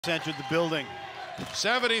Entered the building.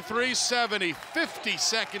 73-70, 50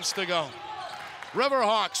 seconds to go.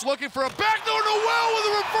 Riverhawks looking for a backdoor. Noel with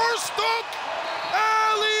a reverse dunk.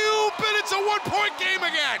 Alley-oop, and it's a one-point game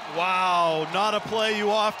again. Wow, not a play you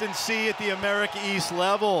often see at the America East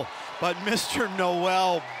level, but Mr.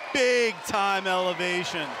 Noel, big-time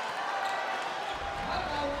elevation.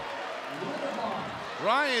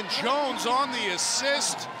 Ryan Jones on the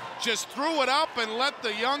assist. Just threw it up and let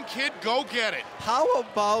the young kid go get it. How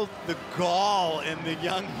about the gall in the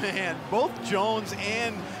young man? Both Jones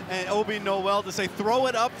and Obie Noel to say, throw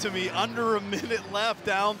it up to me, under a minute left,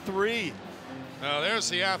 down 3. Now there's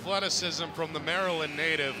the athleticism from the Maryland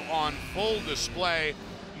native on full display.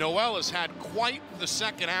 Noel has had quite the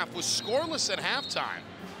second half, was scoreless at halftime,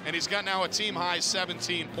 and he's got now a team-high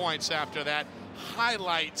 17 points after that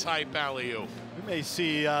highlight-type alley-oop. We may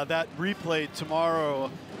see that replay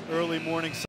tomorrow, early morning.